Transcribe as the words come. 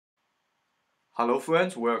Hello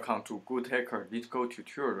friends, welcome to GoodTecher LeetCode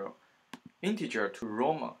tutorial. Integer to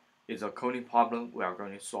Roman is a coding problem we are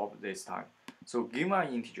going to solve this time. So given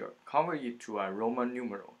an integer, convert it to a Roman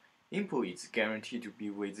numeral. Input is guaranteed to be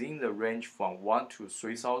within the range from 1 to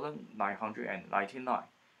 3999.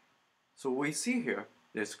 So we see here,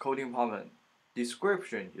 this coding problem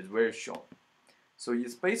description is very short. So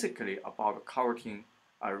it's basically about converting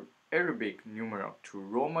an Arabic numeral to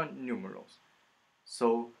Roman numerals.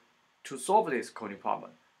 So to solve this coding problem,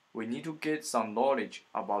 we need to get some knowledge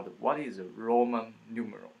about what is a Roman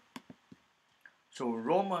numeral. So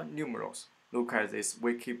Roman numerals, look at this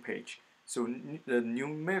wiki page. So the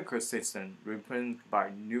numerical system represented by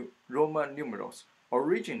Roman numerals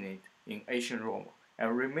originate in ancient Rome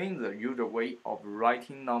and remain the usual way of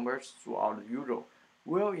writing numbers throughout Europe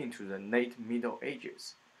well into the late Middle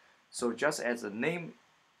Ages. So just as the name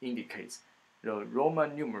indicates, the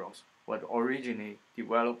Roman numerals were originally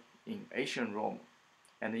developed in ancient Rome,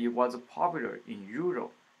 and it was popular in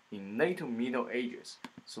Europe in late Middle Ages.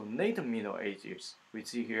 So late Middle Ages, we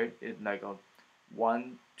see here is like a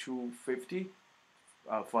 1 to 50,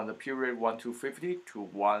 from the period 1 to 50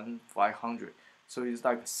 to 500. So it's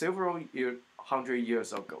like several hundred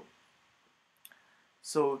years ago.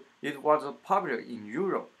 So it was popular in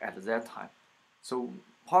Europe at that time. So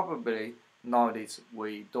probably nowadays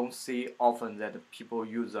we don't see often that people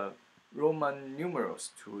use Roman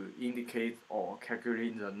numerals to indicate or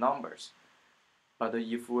calculate the numbers. But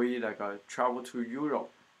if we travel to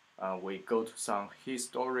Europe, we go to some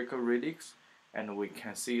historical relics, and we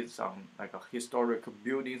can see some historical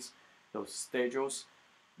buildings, those statues.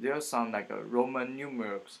 There are some Roman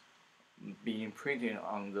numerals being printed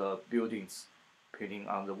on the buildings, printing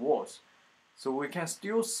on the walls. So we can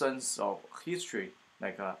still sense of history,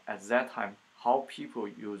 at that time, how people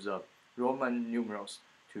use Roman numerals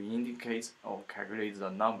to indicate or calculate the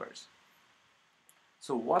numbers.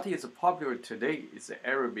 So what is popular today is the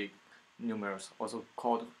Arabic numerals, also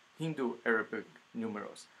called Hindu Arabic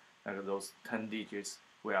numerals, like those 10 digits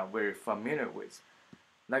we are very familiar with.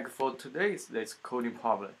 Like for today's this coding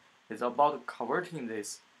problem, it's about converting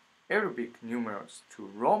these Arabic numerals to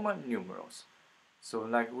Roman numerals. So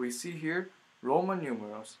like we see here, Roman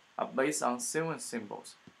numerals are based on 7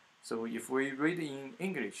 symbols. So if we read in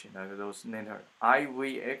English, those letters I,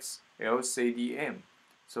 V, X, L, C, D, M,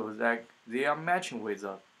 so that they are matching with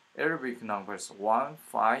the Arabic numbers 1,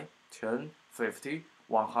 5, 10, 50,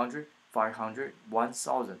 100, 500,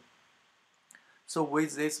 1000. So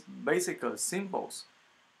with these basic symbols,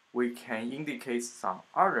 we can indicate some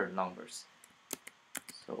other numbers.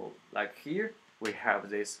 So like here, we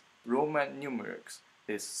have this Roman numerics,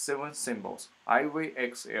 these 7 symbols, I, V,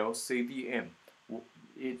 X, L, C, D, M.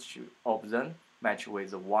 Each of them match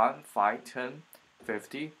with 1, 5, 10,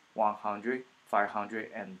 50, 100,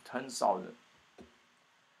 500, and 10,000.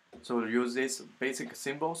 So to use these basic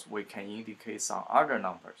symbols, we can indicate some other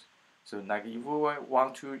numbers. So like if we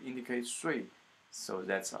want to indicate 3, so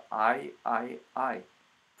that's I.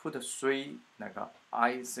 Put 3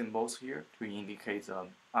 I symbols here to indicate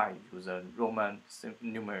I use the Roman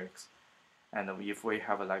numerics. And if we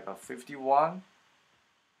have a 51,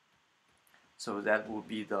 so that would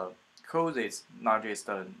be the closest, largest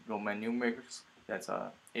Roman numerics. That's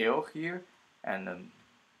a L here, and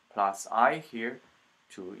plus I here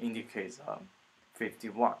to indicate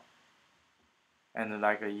 51. And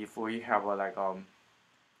if we have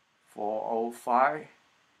 405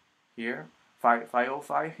 here,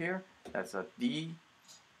 505 here, that's a D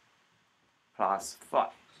plus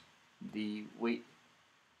 5, DV.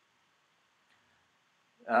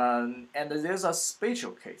 And there's a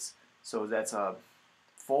special case. So that's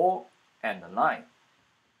 4 and 9.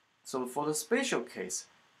 So for the special case,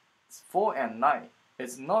 4 and 9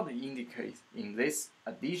 is not indicated in this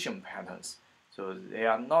addition patterns. So they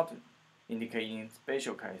are not indicated in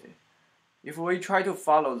special cases. If we try to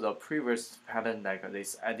follow the previous pattern like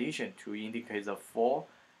this addition to indicate the 4,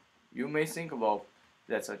 you may think about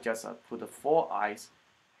that's just put 4 i's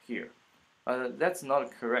here. But that's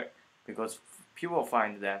not correct, because people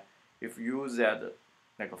find that if you use that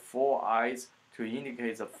 4 i's to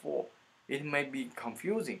indicate the 4, it may be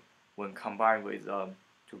confusing when combined with to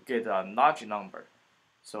get a large number.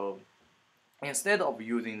 So instead of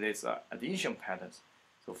using this addition patterns,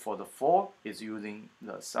 so for the 4 is using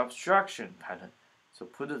the subtraction pattern. So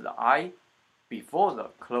put the I before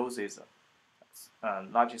the closest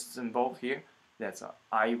largest symbol here, that's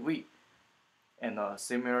IV. And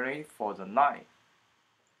similarly for the 9,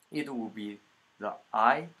 it will be the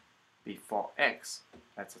I before X,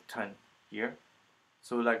 that's a 10 here.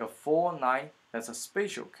 So like a 4, 9, that's a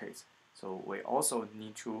special case. So we also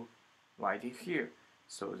need to write it here.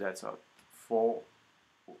 So that's a 4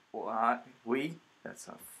 IV, that's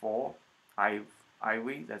a 4, IV,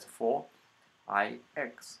 that's 4,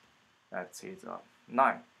 IX, that is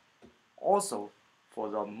 9. Also, for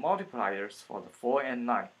the multipliers for the 4 and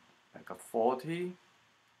 9, like a 40,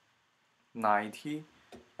 90,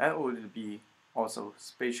 that would be also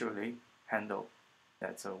spatially handled.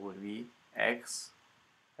 That would be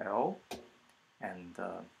XL and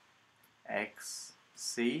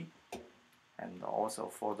XC, and also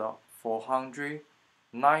for the 400,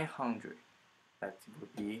 900, that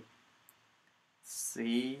would be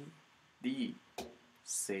CD,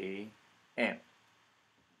 CM.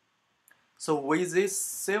 So with these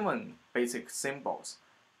 7 basic symbols,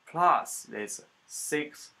 plus these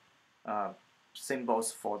 6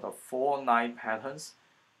 symbols for the 4, 9 patterns,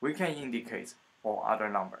 we can indicate all other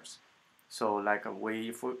numbers. So like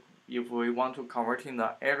if we want to convert in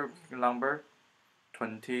the Arabic number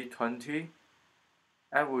 2020,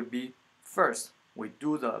 that would be first we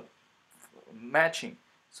do the matching.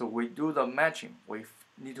 So we do the matching. We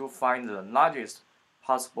need to find the largest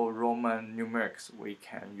possible Roman numerics we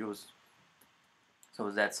can use.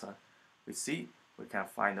 So that's we see we can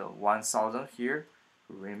find 1000 here.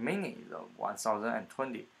 Remaining is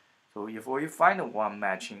 1020. So if we find one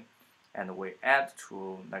matching and we add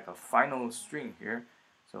to like a final string here,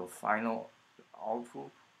 so final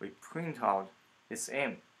output, we print out this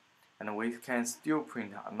M, and we can still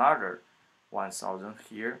print another 1000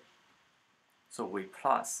 here. So we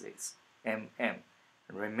plus this MM,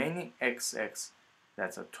 remaining XX,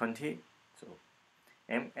 that's a 20. So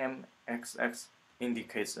MMXX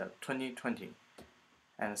indicates 2020,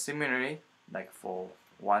 and similarly, like for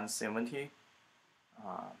 170,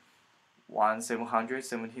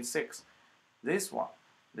 1776, this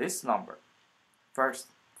number, first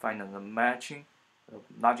find the matching, the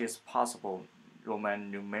largest possible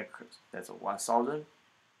Roman numerics, that's 1000,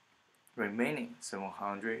 remaining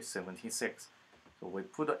 776. So we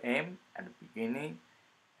put the M at the beginning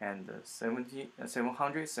and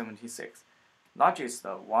 776. Largest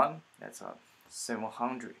one, that's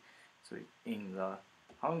 700. So in the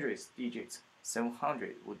hundreds digits,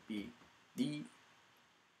 700 would be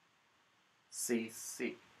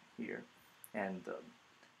DCC here, and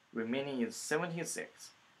remaining is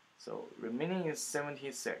 76. So remaining is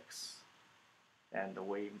 76, and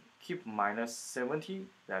we keep minus 70.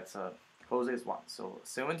 That's closest one. So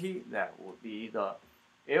 70, that would be the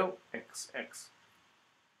LXX.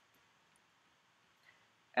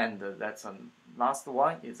 And that's last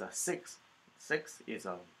one is a 6. 6 is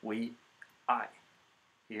a VI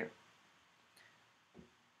here.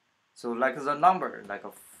 So like the number, like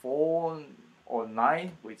a 4 or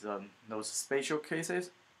 9 with those special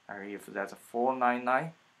cases, and if that's a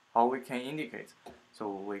 499, how we can indicate? So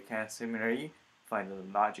we can similarly find the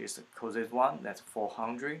largest closest one, that's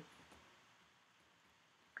 400.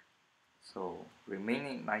 So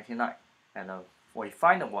remaining 99, and we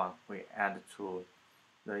find one, we add to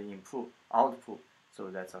the output. So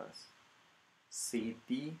that's a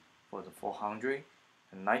CD for the 400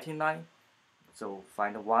 and 99. So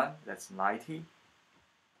find one, that's 90.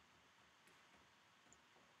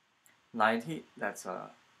 90, that's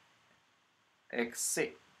a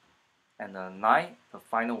XC. And 9, the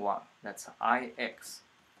final one, that's IX.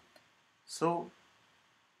 So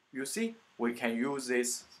you see, we can use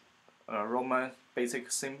these Roman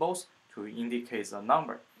basic symbols to indicate the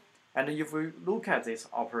number. And if we look at this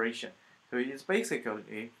operation, so it's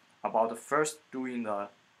basically about first doing the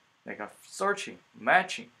searching,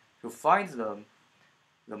 matching to find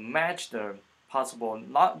the matched possible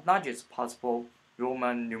largest possible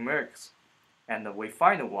Roman numerics, and we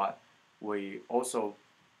find one. We also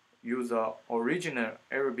use the original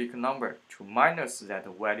Arabic number to minus that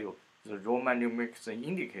value the Roman numerics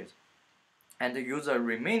indicate, and use the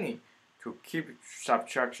remaining to keep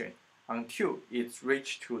subtraction until it's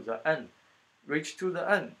reached to the end. Reach to the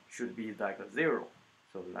end should be like a 0.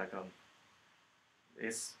 So like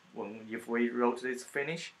this, if we wrote this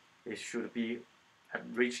finish, it should be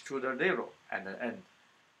reach to the 0 at the end.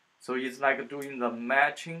 So it's like doing the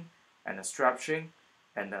matching and subtraction,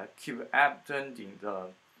 and keep adding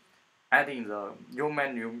the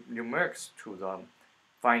Roman numerics to the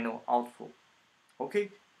final output.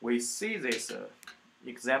 Okay, we see these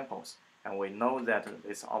examples, and we know that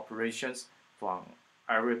these operations from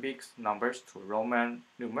Arabic numbers to Roman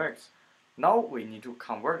numerics. Now we need to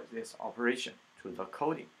convert this operation to the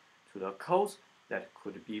coding, to the codes that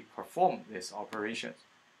could be performed these operations.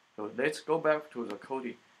 So let's go back to the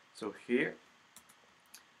coding. So here,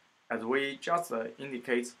 as we just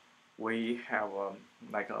indicate, we have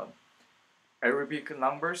Arabic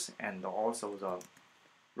numbers and also the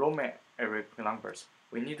Roman Arabic numbers.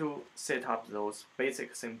 we need to set up those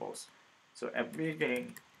basic symbols. So at the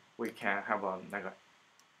beginning, we can have like a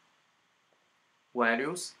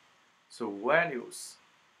values. So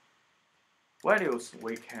values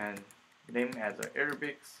we can name as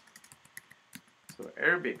Arabics. So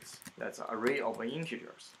Arabics, that's an array of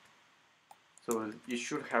integers. So it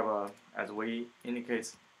should have a, as we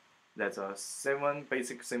indicate, that's a 7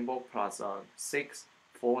 basic symbol plus 6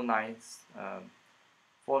 4 9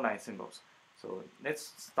 symbols. So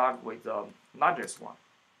let's start with the largest one.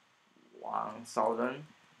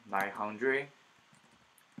 1,900,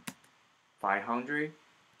 500,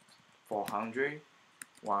 400,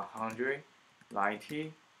 100,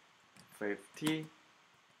 90, 50,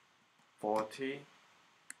 40,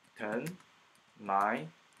 10,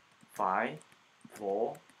 9, 5,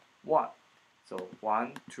 4, 1. So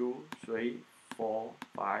 1, 2, 3, 4,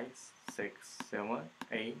 5, 6, 7,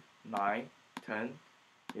 8, 9, 10,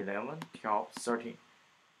 11, 12, 13.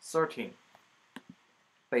 13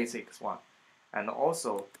 basics one. And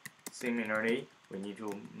also, similarly, we need to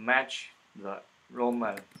match the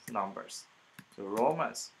Roman numbers. So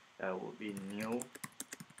Romans, that will be new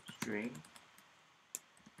string.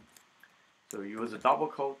 So use a double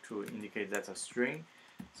quote to indicate that's a string.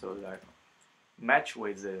 So that match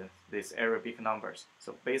with these Arabic numbers.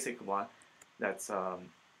 So basic one, that's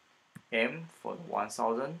M for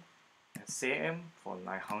 1,000, and CM for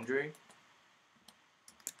 900.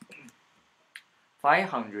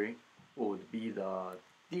 500 would be the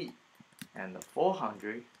D, and the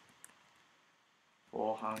 400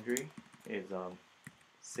 is a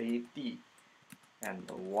CD, and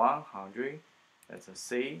the 100 that's a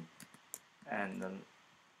C, and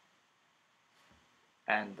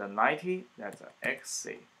the 90 that's a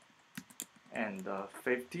XC, and the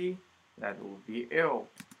 50 that would be L.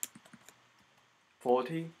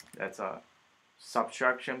 40 that's a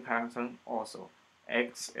subtraction pattern also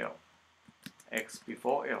XL. X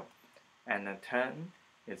before L, and the 10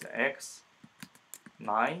 is X,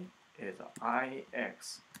 9 is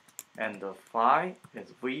IX, and the 5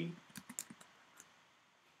 is V,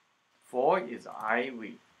 4 is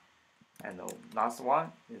IV, and the last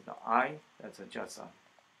one is the I, that's just a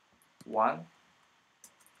 1.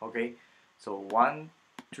 Okay, so 1,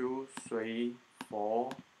 2, 3,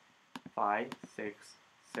 4, 5, 6,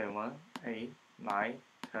 7, 8, 9,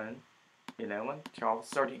 10, 11, 12,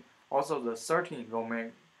 13. Also, the 13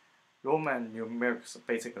 Roman numerics,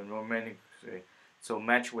 basic Roman, so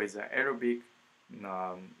match with the Arabic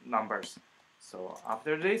numbers. So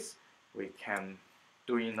after this, we can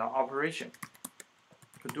do in the operation.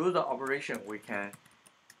 To do the operation, we can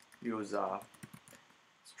use a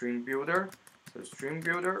string builder. So string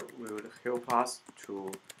builder will help us to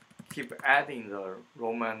keep adding the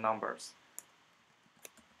Roman numbers.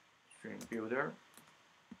 String builder.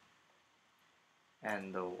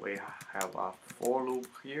 And we have a for loop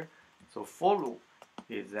here. So for loop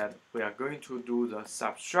is that we are going to do the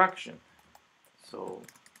subtraction. So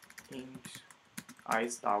int I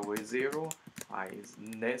start with 0, I is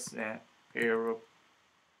less than Arabics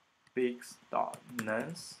dot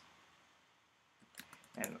nonce,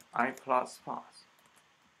 and I plus plus.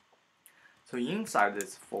 So inside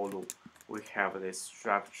this for loop, we have this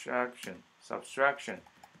subtraction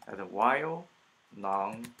at while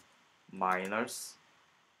non minus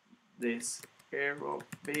this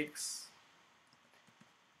Arabics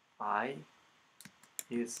I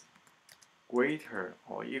is greater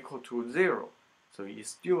or equal to 0. So it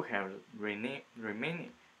still have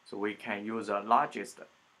remaining. So we can use the largest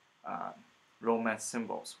Roman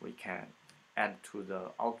symbols we can add to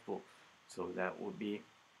the output. So that would be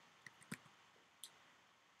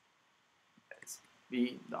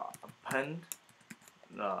the append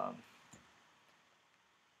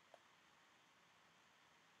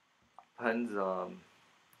the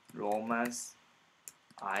Romans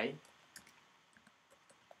I.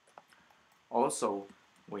 Also,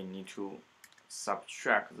 we need to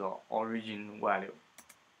subtract the origin value.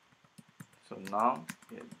 So none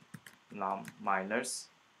is none minus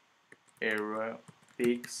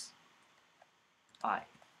Arabics I.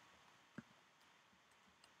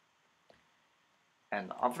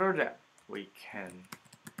 And after that, we can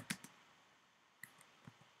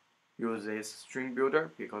use this string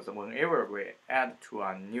builder, because whenever we add to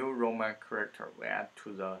a new Roman character, we add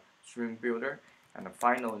to the string builder, and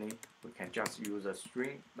finally we can just use a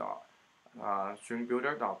string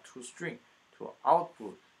builder dot toString to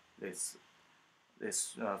output this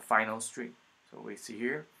final string. So we see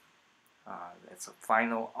here that's a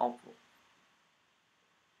final output.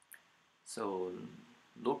 So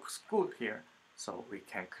looks good here. So we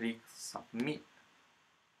can click submit.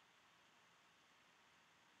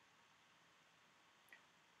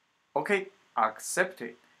 Okay,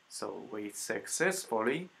 accepted. So we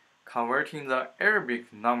successfully converting the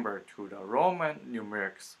Arabic number to the Roman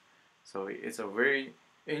numerics. So it's a very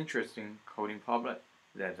interesting coding problem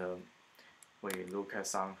that we look at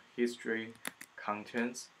some history,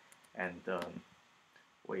 contents, and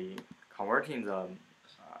we converting the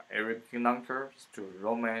Arabic numbers to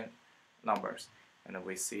Roman numbers, and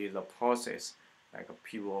we see the process like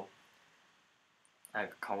people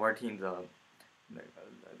like converting the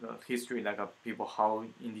history like people how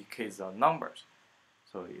indicate the numbers.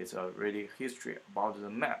 So it's a really history about the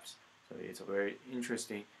maps. So it's very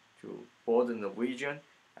interesting to broaden the vision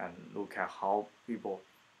and look at how people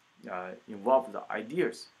involve the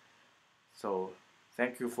ideas. So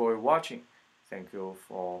thank you for watching. Thank you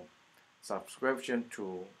for subscription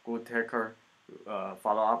to GoodTecher.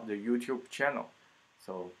 Follow up the YouTube channel.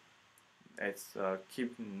 So let's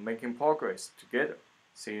keep making progress together.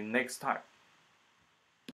 See you next time.